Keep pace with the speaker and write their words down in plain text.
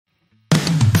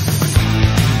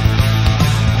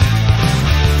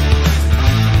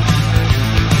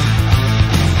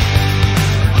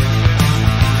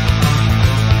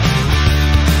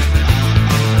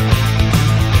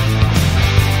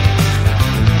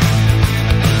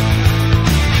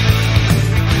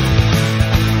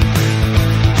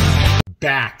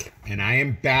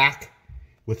am back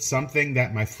with something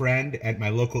that my friend at my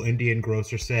local Indian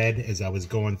grocer said as I was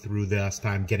going through this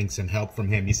time, getting some help from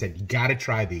him. He said, you gotta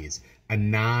try these.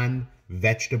 Anand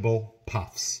vegetable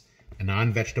puffs.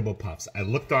 Anand vegetable puffs. I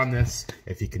looked on this.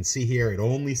 If you can see here, it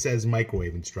only says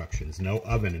microwave instructions, no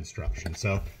oven instructions.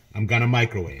 So I'm gonna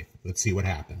microwave. Let's see what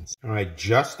happens. All right,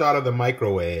 just out of the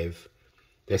microwave.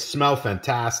 They smell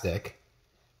fantastic.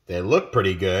 They look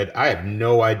pretty good. I have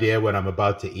no idea what I'm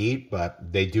about to eat,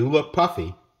 but they do look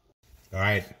puffy. All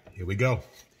right, here we go.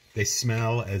 They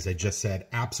smell, as I just said,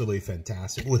 absolutely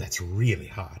fantastic. Oh, that's really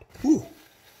hot. Ooh,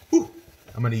 ooh.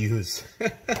 I'm gonna use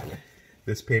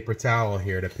this paper towel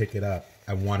here to pick it up.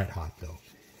 I want it hot though.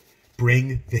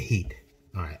 Bring the heat.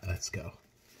 All right, let's go.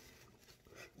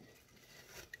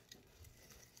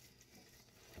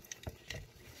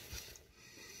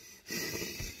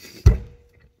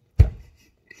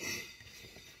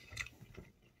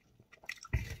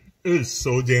 It is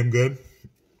so damn good.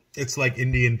 It's like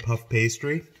Indian puff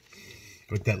pastry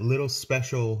with that little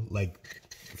special like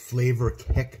flavor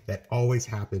kick that always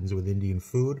happens with Indian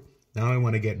food. Now I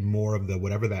want to get more of the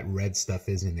whatever that red stuff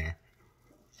is in there.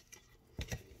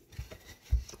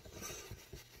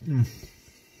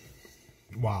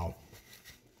 Wow.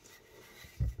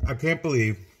 I can't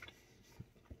believe,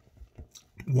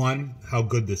 one, how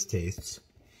good this tastes.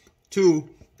 Two,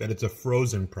 that it's a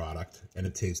frozen product and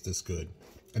it tastes this good.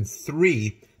 And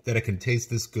three, that it can taste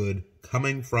this good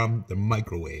coming from the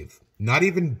microwave. Not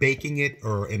even baking it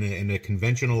or in a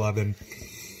conventional oven.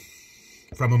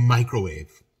 From a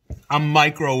microwave. A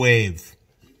microwave.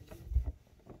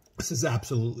 This is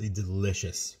absolutely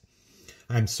delicious.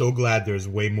 I'm so glad there's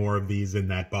way more of these in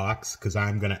that box because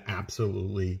I'm going to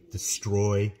absolutely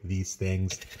destroy these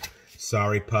things.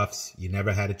 Sorry, Puffs. You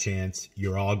never had a chance.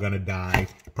 You're all going to die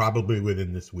probably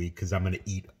within this week because I'm going to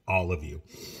eat all of you.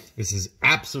 This is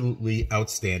absolutely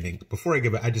outstanding. Before I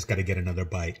give it, I just got to get another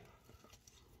bite.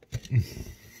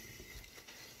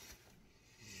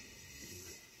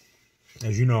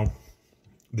 As you know,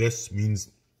 this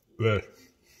means...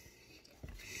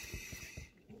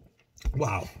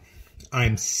 Wow.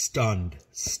 I'm stunned.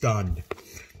 Stunned.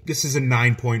 This is a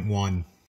 9.1.